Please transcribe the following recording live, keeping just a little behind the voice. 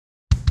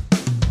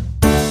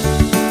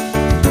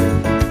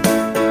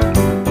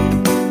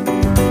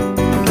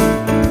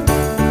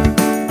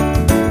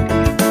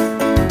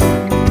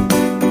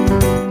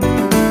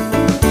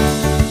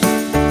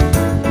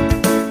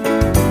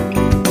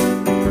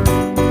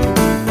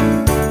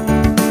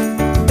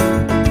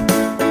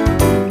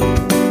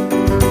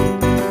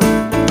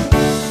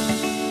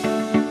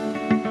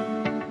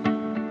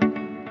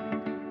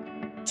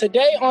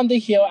Today on The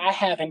Hill, I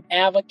have an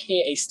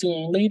advocate, a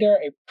student leader,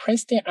 a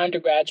Princeton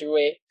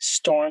undergraduate,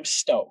 Storm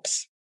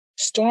Stokes.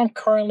 Storm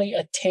currently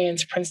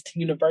attends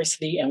Princeton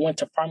University and went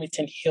to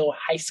Farmington Hill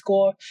High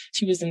School.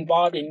 She was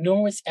involved in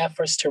numerous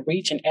efforts to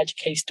reach and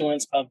educate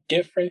students of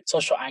different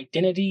social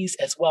identities,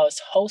 as well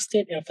as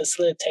hosted and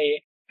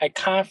facilitated a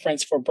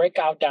conference for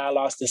breakout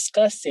dialogues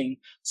discussing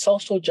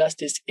social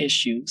justice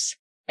issues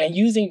and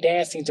using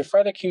dancing to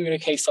further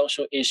communicate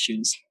social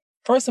issues.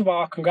 First of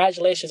all,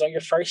 congratulations on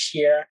your first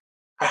year.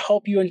 I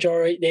hope you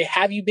enjoyed it.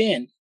 Have you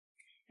been?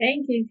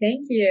 Thank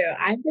you.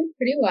 I've been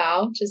pretty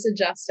well, just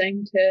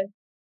adjusting to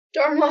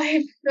dorm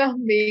life,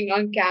 being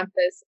on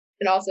campus,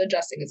 and also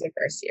adjusting as a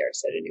first year,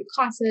 so to new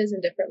classes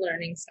and different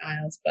learning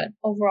styles. But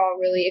overall,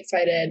 really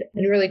excited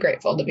and really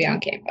grateful to be on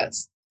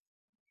campus.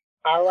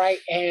 All right,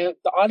 and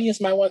the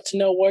audience might want to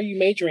know, what are you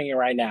majoring in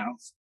right now?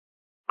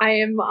 I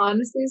am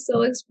honestly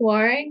still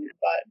exploring,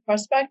 but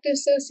prospective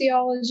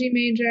sociology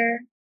major,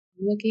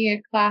 looking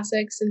at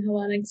classics and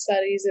Hellenic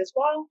studies as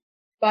well.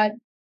 But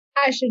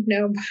I should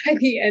know by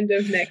the end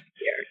of next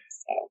year.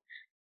 So.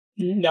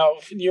 No,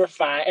 you're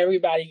fine.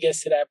 Everybody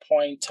gets to that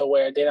point to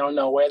where they don't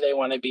know where they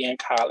want to be in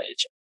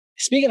college.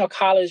 Speaking of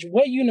college,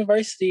 what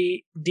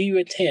university do you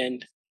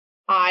attend?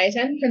 I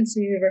attend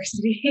Princeton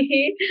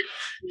University.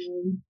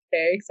 I'm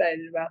very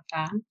excited about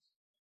that.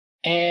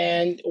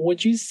 And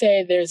would you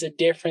say there's a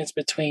difference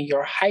between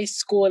your high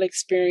school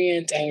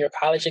experience and your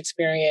college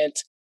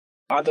experience?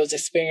 Are those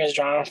experiences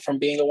drawn from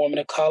being a woman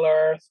of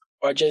color,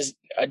 or just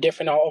a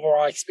different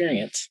overall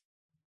experience?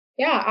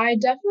 Yeah, I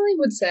definitely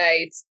would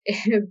say it's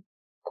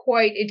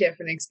quite a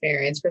different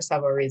experience for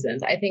several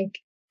reasons. I think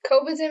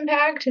COVID's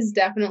impact has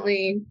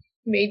definitely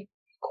made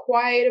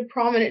quite a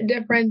prominent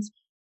difference,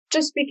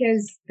 just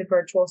because the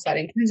virtual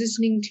setting,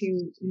 transitioning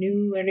to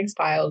new learning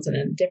styles and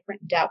a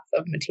different depth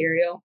of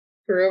material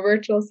through a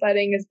virtual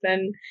setting has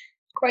been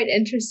quite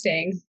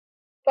interesting.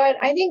 But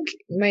I think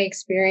my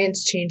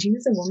experience changing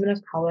as a woman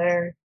of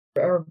color,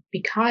 or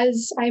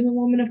because I'm a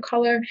woman of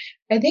color,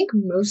 I think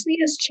mostly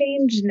has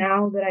changed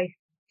now that I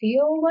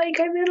feel like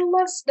I'm in a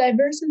less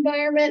diverse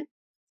environment.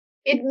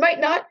 It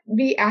might not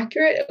be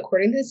accurate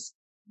according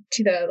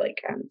to the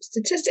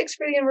statistics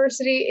for the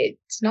university.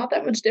 It's not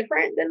that much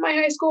different than my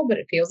high school, but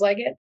it feels like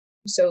it.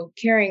 So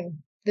carrying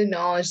the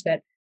knowledge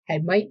that I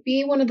might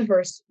be one of the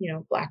first,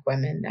 Black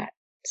women that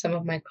some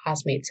of my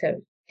classmates have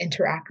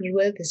interacted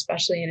with,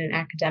 especially in an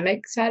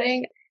academic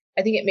setting,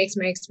 I think it makes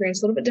my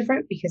experience a little bit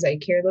different because I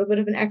carry a little bit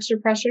of an extra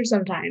pressure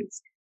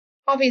sometimes.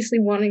 Obviously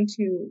wanting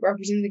to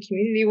represent the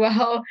community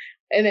well,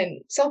 and then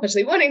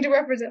selfishly wanting to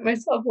represent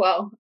myself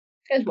well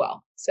as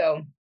well.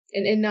 So,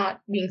 and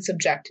not being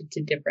subjected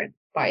to different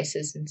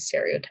biases and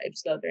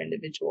stereotypes that other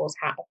individuals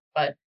have.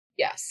 But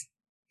yes,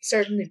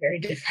 certainly very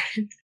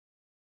different.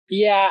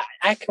 Yeah,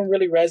 I can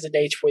really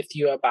resonate with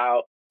you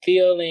about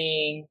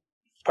feeling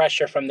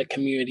pressure from the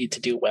community to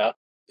do well,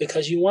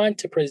 because you want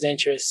to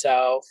present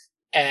yourself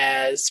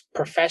as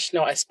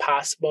professional as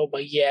possible,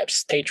 but yet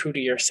stay true to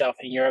yourself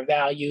and your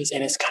values.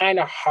 And it's kind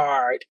of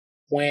hard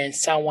when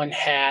someone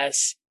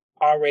has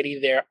already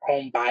their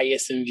own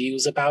bias and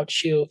views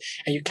about you,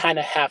 and you kind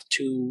of have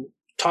to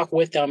talk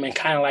with them and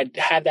kind of like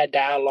have that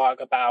dialogue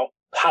about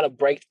how to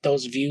break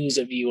those views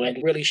of you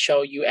and really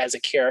show you as a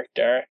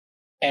character.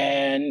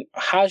 And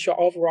how's your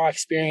overall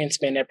experience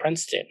been at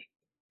Princeton?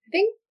 I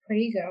think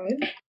pretty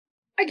good.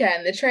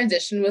 Again, the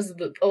transition was a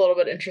little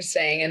bit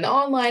interesting, and the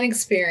online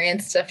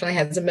experience definitely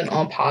hasn't been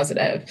all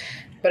positive.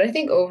 But I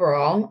think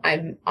overall,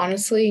 I'm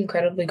honestly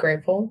incredibly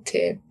grateful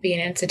to be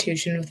an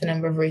institution with the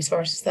number of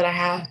resources that I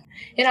have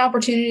and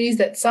opportunities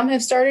that some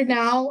have started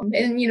now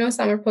and,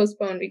 some are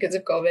postponed because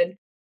of COVID.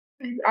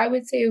 I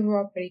would say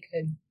overall pretty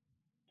good.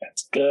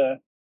 That's good.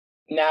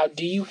 Now,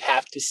 do you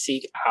have to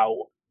seek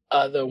out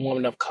other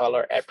women of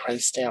color at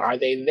Princeton? Are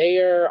they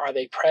there? Are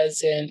they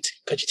present?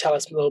 Could you tell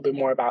us a little bit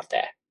more about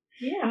that?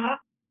 Yeah.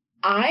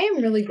 I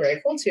am really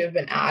grateful to have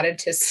been added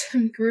to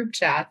some group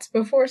chats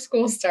before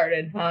school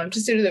started,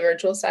 just due to the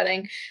virtual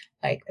setting,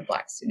 like the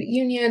Black Student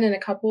Union and a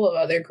couple of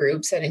other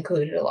groups that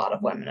included a lot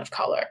of women of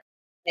color.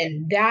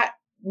 And that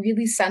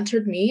really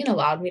centered me and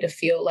allowed me to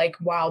feel like,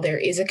 wow, there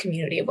is a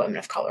community of women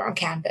of color on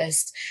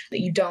campus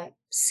that you don't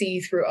see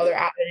through other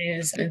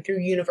avenues and through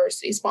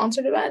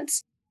university-sponsored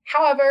events.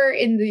 However,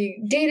 in the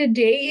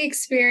day-to-day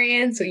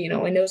experience,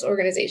 when those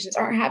organizations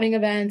aren't having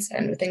events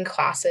and within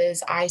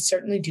classes, I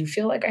certainly do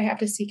feel like I have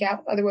to seek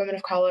out other women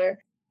of color.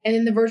 And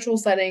in the virtual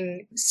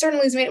setting,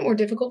 certainly has made it more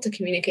difficult to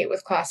communicate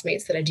with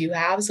classmates that I do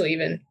have. So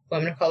even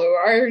women of color who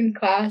are in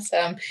class,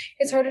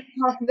 it's harder to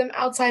talk to them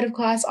outside of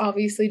class,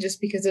 obviously,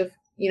 just because of,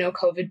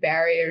 COVID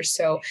barriers.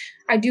 So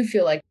I do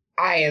feel like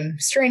I am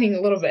straining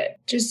a little bit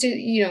just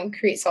to,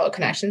 create solid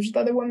connections with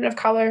other women of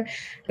color.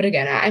 But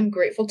again, I'm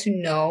grateful to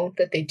know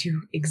that they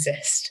do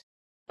exist.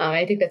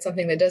 I think that's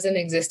something that doesn't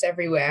exist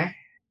everywhere.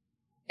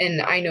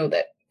 And I know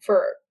that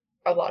for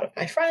a lot of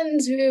my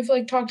friends who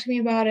have talked to me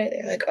about it,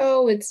 they're like,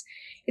 oh, it's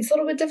a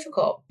little bit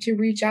difficult to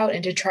reach out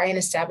and to try and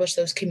establish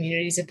those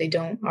communities if they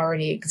don't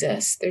already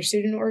exist. They're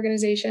student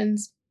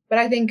organizations. But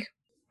I think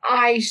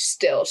I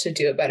still should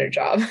do a better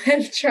job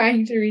at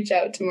trying to reach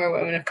out to more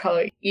women of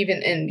color,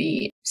 even in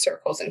the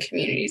circles and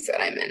communities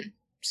that I'm in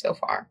so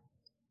far.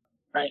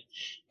 Right.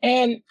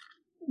 And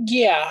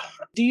yeah,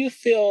 do you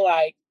feel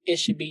like it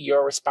should be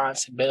your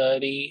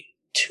responsibility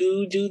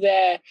to do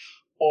that,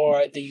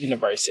 or the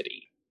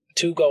university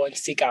to go and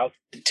seek out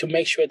to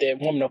make sure that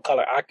women of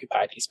color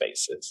occupy these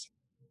spaces?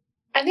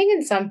 I think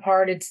in some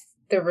part it's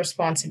the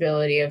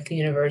responsibility of the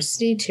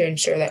university to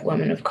ensure that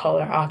women of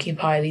color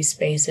occupy these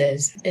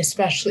spaces,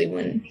 especially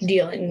when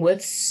dealing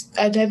with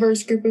a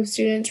diverse group of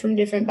students from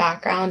different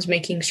backgrounds,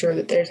 making sure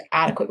that there's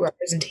adequate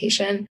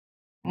representation.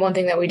 One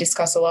thing that we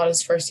discuss a lot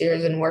as first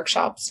years in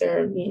workshops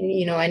or,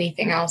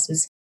 anything else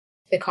is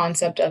the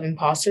concept of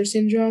imposter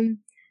syndrome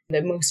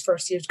that most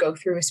first years go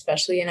through,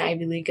 especially in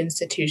Ivy League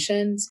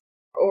institutions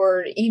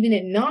or even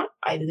in not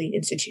Ivy League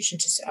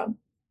institutions, just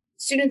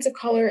students of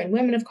color and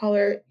women of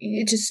color.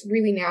 It's just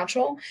really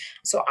natural.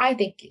 So I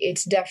think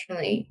it's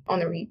definitely on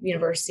the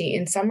university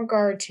in some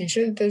regard to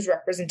ensure that there's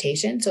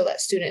representation so that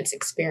students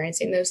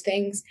experiencing those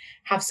things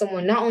have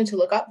someone not only to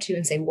look up to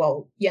and say,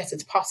 well, yes,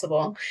 it's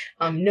possible.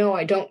 No,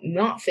 I don't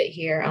not fit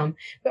here.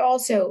 But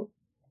also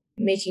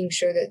making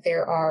sure that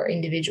there are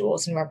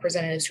individuals and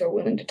representatives who are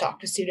willing to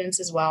talk to students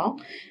as well.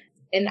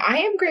 And I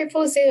am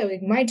grateful to say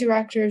that my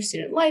director of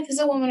student life is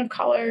a woman of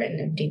color, and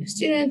the dean of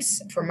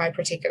students for my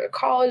particular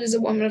college is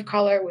a woman of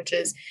color, which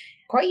is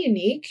quite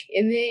unique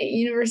in the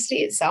university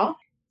itself.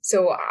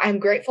 So I'm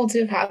grateful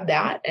to have had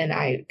that, and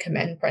I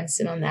commend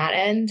Princeton on that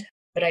end.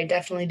 But I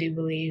definitely do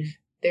believe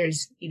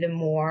there's even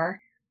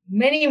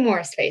many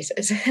more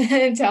spaces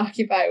to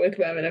occupy with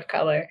women of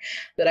color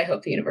that I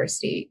hope the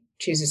university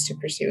chooses to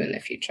pursue in the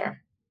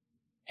future.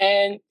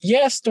 And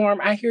yes, Storm,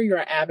 I hear you're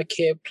an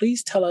advocate.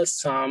 Please tell us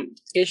some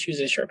issues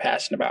that you're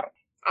passionate about.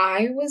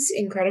 I was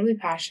incredibly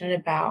passionate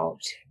about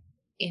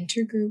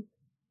intergroup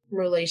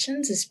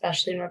relations,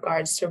 especially in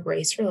regards to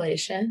race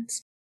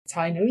relations. That's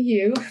how I know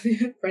you,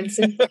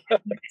 Princeton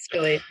race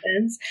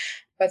relations.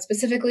 But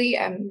specifically,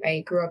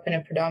 I grew up in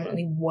a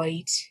predominantly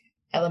white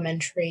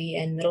elementary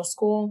and middle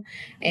school,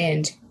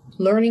 and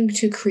learning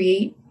to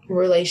create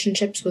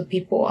relationships with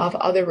people of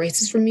other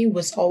races for me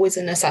was always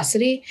a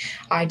necessity.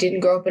 I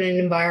didn't grow up in an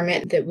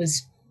environment that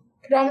was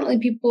predominantly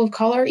people of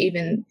color,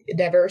 even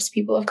diverse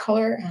people of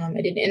color.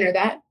 I didn't enter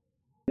that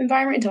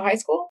environment until high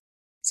school.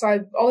 So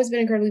I've always been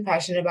incredibly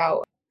passionate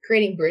about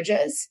creating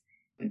bridges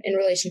in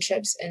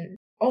relationships and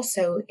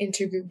also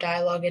intergroup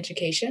dialogue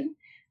education.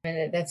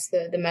 And that's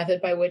the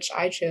method by which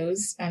I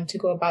chose to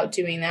go about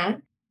doing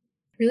that.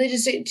 Really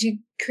just to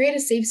create a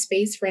safe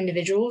space for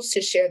individuals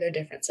to share their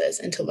differences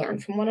and to learn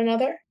from one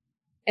another.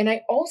 And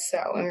I also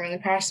am really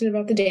passionate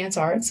about the dance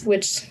arts,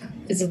 which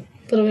is a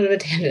little bit of a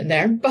tangent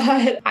there,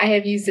 but I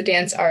have used the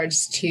dance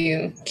arts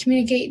to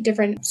communicate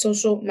different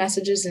social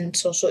messages and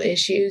social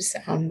issues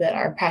that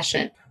are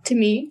passionate to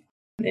me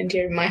and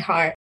dear to my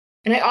heart.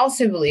 And I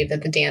also believe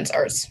that the dance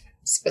arts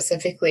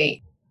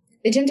specifically,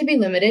 they tend to be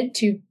limited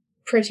to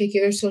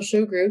particular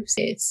social groups.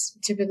 It's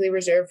typically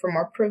reserved for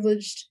more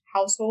privileged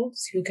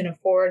households who can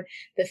afford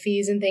the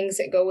fees and things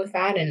that go with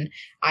that. And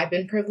I've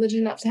been privileged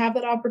enough to have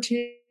that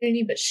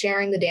opportunity, but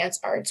sharing the dance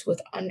arts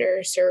with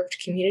underserved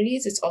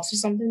communities is also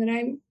something that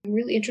I'm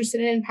really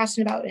interested in and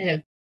passionate about, and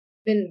have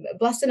been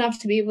blessed enough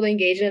to be able to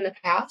engage in the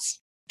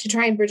past to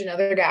try and bridge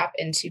another gap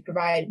and to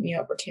provide new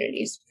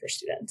opportunities for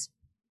students.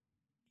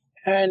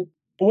 And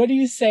what do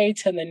you say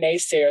to the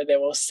naysayer that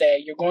will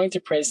say, you're going to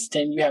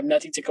Princeton, you have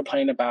nothing to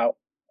complain about?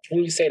 What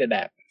do you say to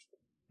that?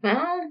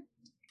 Well,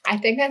 I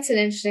think that's an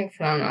interesting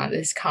phenomenon,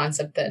 this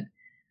concept that,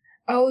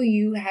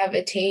 you have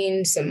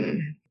attained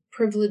some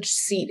privileged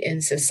seat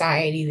in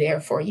society,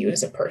 therefore you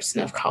as a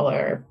person of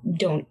color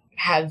don't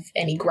have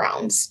any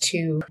grounds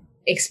to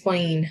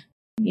explain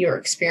your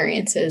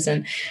experiences.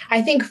 And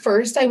I think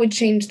first I would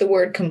change the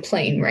word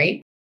complain,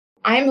 right?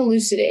 I'm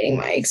elucidating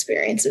my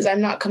experiences.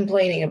 I'm not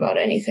complaining about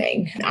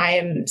anything. I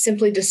am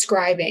simply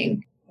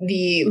describing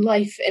the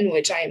life in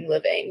which I am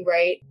living,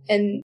 right?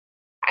 And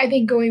I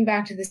think going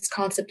back to this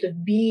concept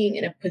of being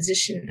in a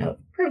position of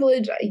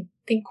privilege, I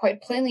think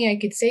quite plainly I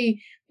could say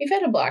we've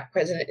had a Black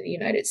president of the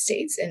United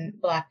States, and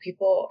Black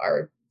people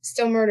are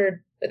still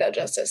murdered without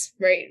justice,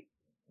 right?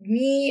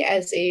 Me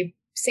as a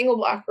single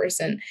Black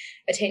person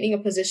attaining a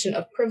position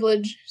of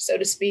privilege, so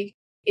to speak,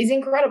 is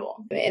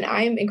incredible. And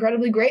I am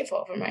incredibly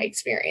grateful for my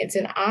experience.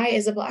 And I,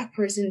 as a Black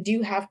person,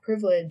 do have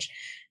privilege,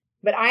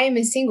 but I am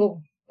a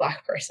single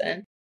Black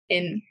person.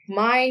 And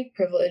my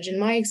privilege and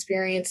my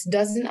experience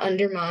doesn't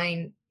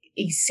undermine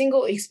a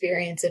single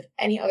experience of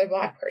any other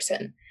Black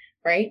person,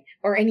 right?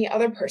 Or any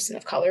other person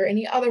of color,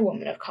 any other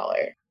woman of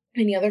color,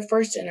 any other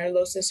first gen or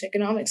low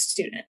socioeconomic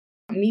student.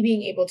 Me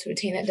being able to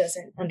attain that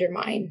doesn't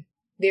undermine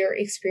their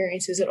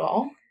experiences at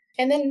all.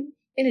 And then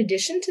in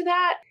addition to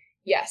that,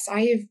 yes,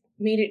 I have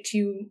made it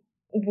to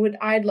what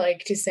I'd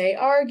like to say,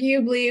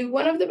 arguably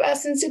one of the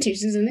best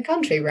institutions in the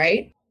country,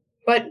 right?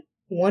 But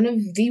one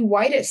of the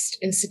whitest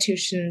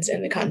institutions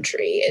in the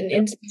country, an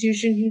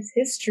institution whose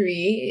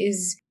history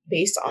is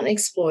based on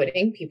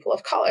exploiting people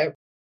of color.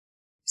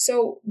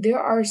 So there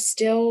are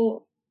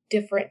still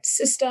different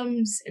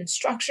systems and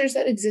structures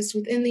that exist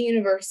within the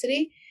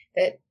university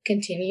that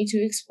continue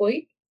to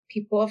exploit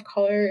people of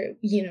color,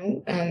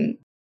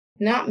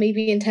 not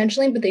maybe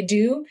intentionally, but they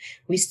do.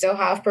 We still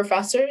have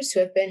professors who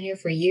have been here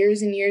for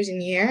years and years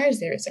and years.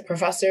 There's a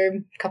professor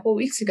a couple of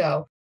weeks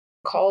ago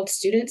called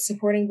students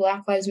supporting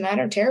Black Lives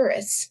Matter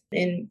terrorists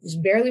and was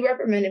barely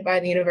reprimanded by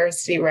the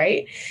university,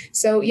 right?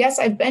 So yes,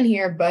 I've been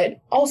here,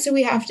 but also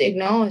we have to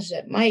acknowledge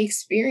that my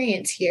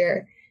experience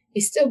here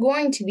is still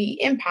going to be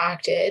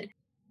impacted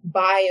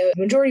by a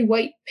majority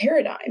white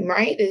paradigm,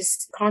 right?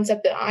 This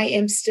concept that I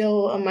am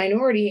still a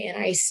minority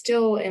and I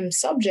still am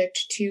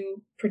subject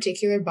to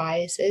particular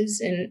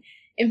biases, and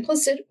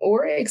implicit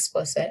or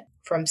explicit,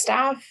 from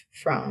staff,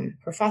 from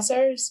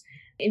professors,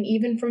 and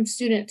even from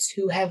students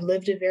who have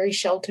lived a very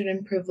sheltered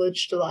and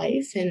privileged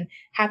life and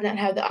have not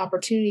had the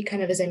opportunity,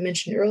 kind of as I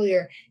mentioned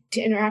earlier,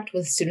 to interact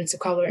with students of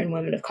color and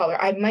women of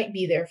color. I might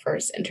be their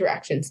first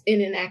interactions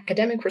in an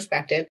academic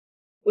perspective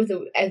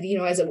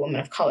as a woman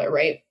of color,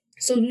 right?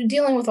 So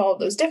dealing with all of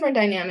those different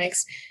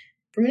dynamics,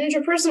 from an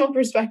interpersonal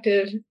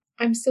perspective,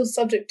 I'm still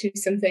subject to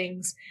some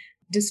things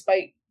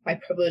despite my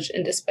privilege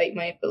and despite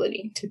my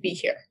ability to be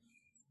here.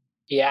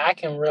 Yeah, I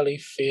can really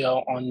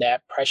feel on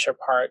that pressure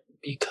part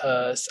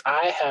because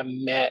I have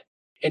met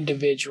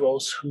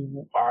individuals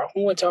who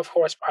went to, of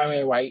course,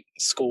 primary white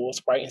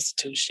schools, white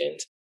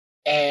institutions.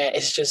 And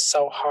it's just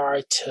so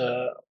hard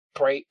to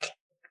break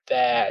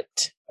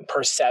that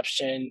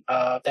perception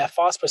of that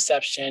false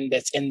perception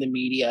that's in the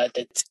media,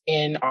 that's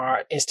in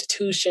our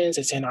institutions,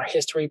 it's in our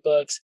history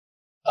books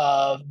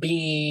of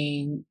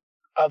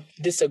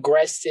this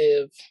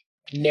aggressive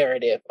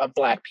narrative of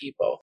Black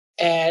people.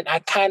 And I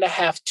kind of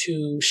have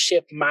to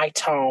shift my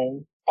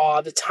tone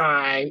all the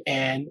time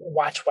and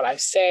watch what I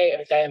say.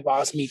 That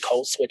involves me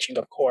code switching,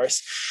 of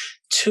course,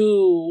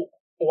 to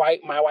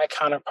my white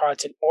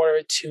counterparts in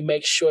order to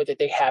make sure that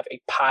they have a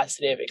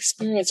positive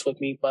experience with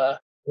me.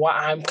 But what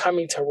I'm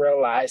coming to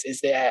realize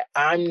is that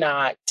I'm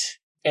not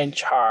in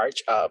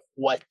charge of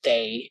what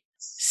they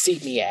see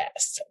me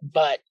as,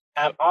 but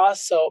I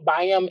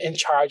am in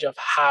charge of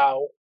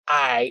how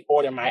I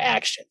order my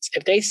actions.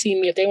 If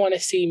they want to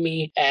see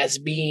me as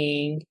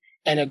being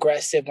an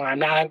aggressive when I'm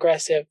not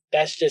aggressive,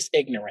 that's just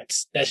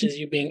ignorance. That's just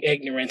you being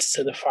ignorant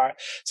to the far.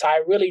 So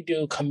I really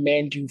do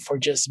commend you for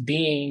just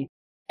being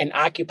and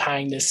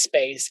occupying this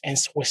space, and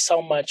with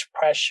so much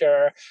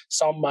pressure,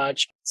 so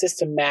much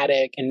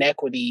systematic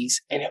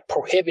inequities, and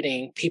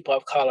prohibiting people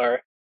of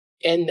color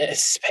in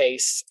this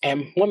space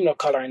and women of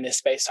color in this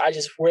space. So I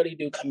just really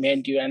do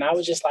commend you. And I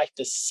would just like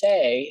to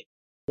say,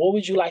 what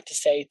would you like to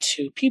say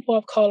to people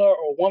of color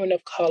or women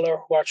of color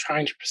who are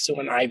trying to pursue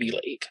an Ivy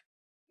League?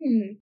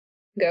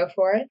 Go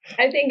for it.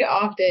 I think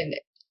often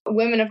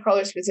women of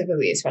color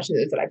specifically, especially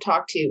those that I've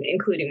talked to,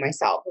 including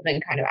myself, have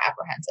been kind of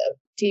apprehensive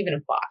to even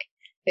apply.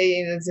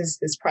 There's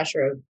this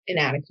pressure of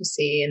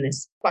inadequacy and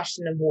this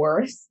question of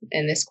worth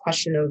and this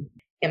question of,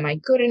 am I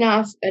good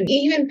enough? And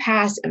even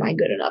past, am I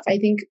good enough? I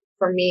think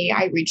for me,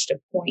 I reached a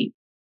point.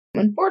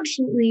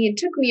 Unfortunately, it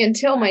took me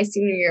until my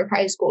senior year of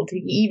high school to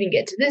even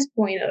get to this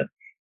point of,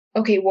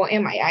 okay, well,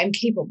 am I? I'm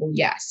capable,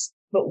 yes.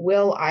 But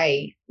will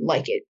I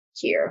like it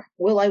here?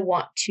 Will I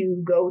want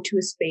to go to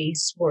a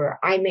space where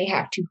I may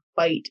have to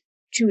fight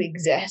to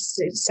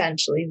exist,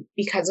 essentially,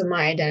 because of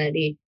my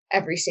identity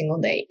every single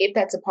day? If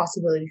that's a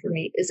possibility for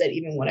me, is that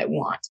even what I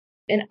want?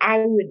 And I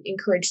would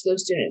encourage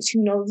those students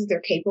who know that they're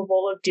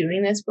capable of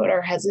doing this, but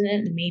are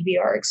hesitant and maybe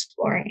are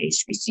exploring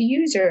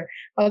HBCUs or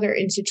other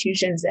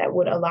institutions that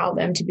would allow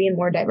them to be in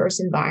more diverse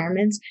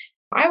environments.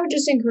 I would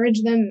just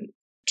encourage them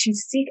to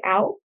seek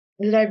out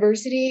the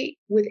diversity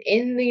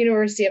within the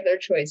university of their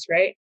choice,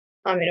 right?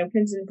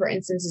 Princeton, for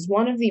instance, is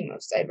one of the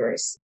most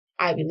diverse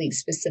Ivy Leagues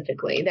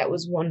specifically. That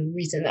was one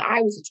reason that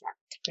I was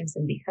attracted to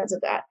Princeton because of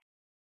that.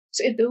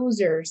 So if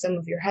those are some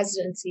of your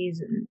hesitancies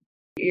and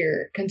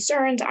your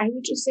concerns, I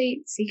would just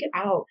say seek it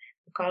out.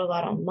 We've got a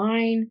lot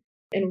online,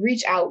 and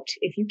reach out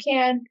if you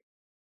can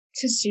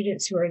to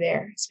students who are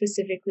there,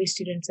 specifically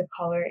students of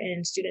color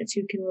and students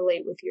who can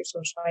relate with your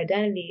social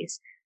identities.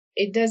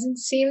 It doesn't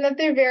seem that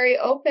they're very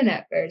open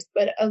at first,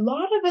 but a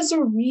lot of us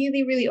are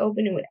really, really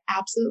open and would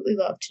absolutely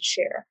love to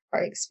share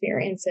our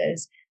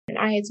experiences. And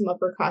I had some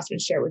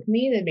upperclassmen share with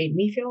me that made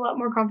me feel a lot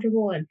more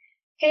comfortable. And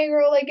hey,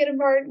 girl, get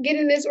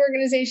in this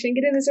organization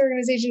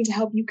to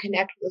help you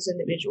connect with those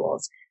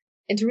individuals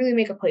and to really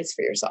make a place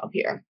for yourself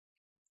here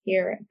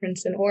at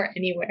Princeton or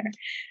anywhere.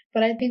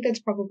 But I think that's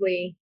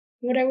probably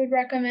what I would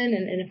recommend.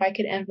 And if I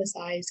could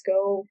emphasize,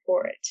 go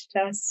for it.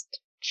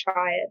 Just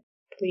try it,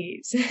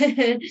 please.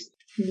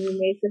 You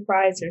may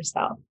surprise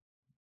yourself.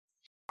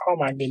 Oh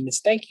my goodness.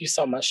 Thank you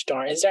so much,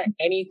 Dawn. Is there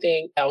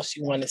anything else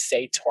you want to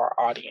say to our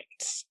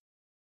audience?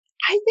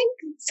 I think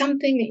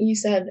something that you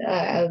said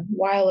a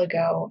while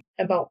ago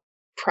about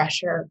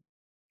pressure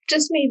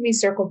just made me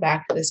circle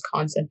back to this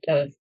concept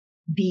of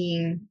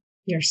being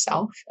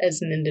yourself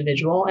as an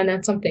individual. And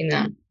that's something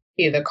that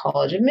via the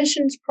college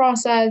admissions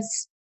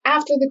process,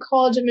 after the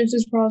college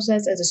admissions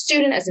process, as a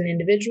student, as an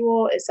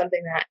individual, is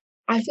something that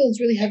I feel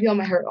it's really heavy on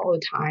my heart all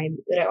the time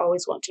that I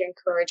always want to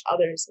encourage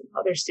others and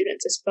other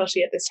students,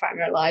 especially at this time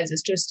in our lives,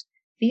 is just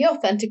be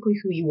authentically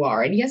who you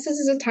are. And yes, this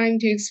is a time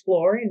to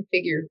explore and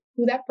figure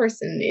who that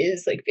person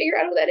is, like figure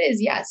out who that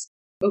is, yes.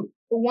 But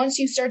once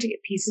you start to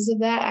get pieces of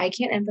that, I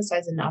can't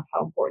emphasize enough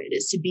how important it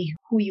is to be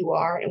who you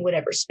are in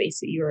whatever space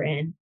that you're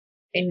in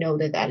and know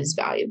that that is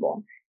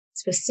valuable.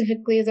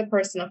 Specifically as a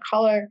person of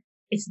color,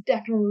 it's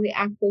definitely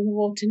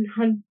applicable to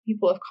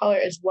non-people of color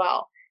as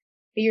well.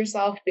 Be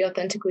yourself, be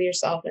authentically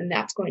yourself, and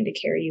that's going to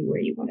carry you where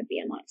you want to be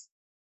in life.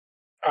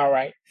 All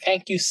right.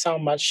 Thank you so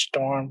much,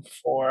 Storm,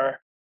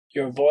 for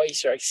your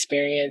voice, your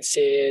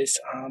experiences.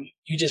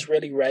 You just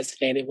really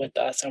resonated with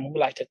us, and we'd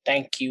like to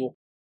thank you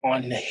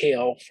on the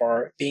Hill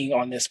for being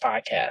on this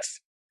podcast.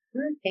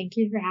 Thank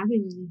you for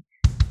having me.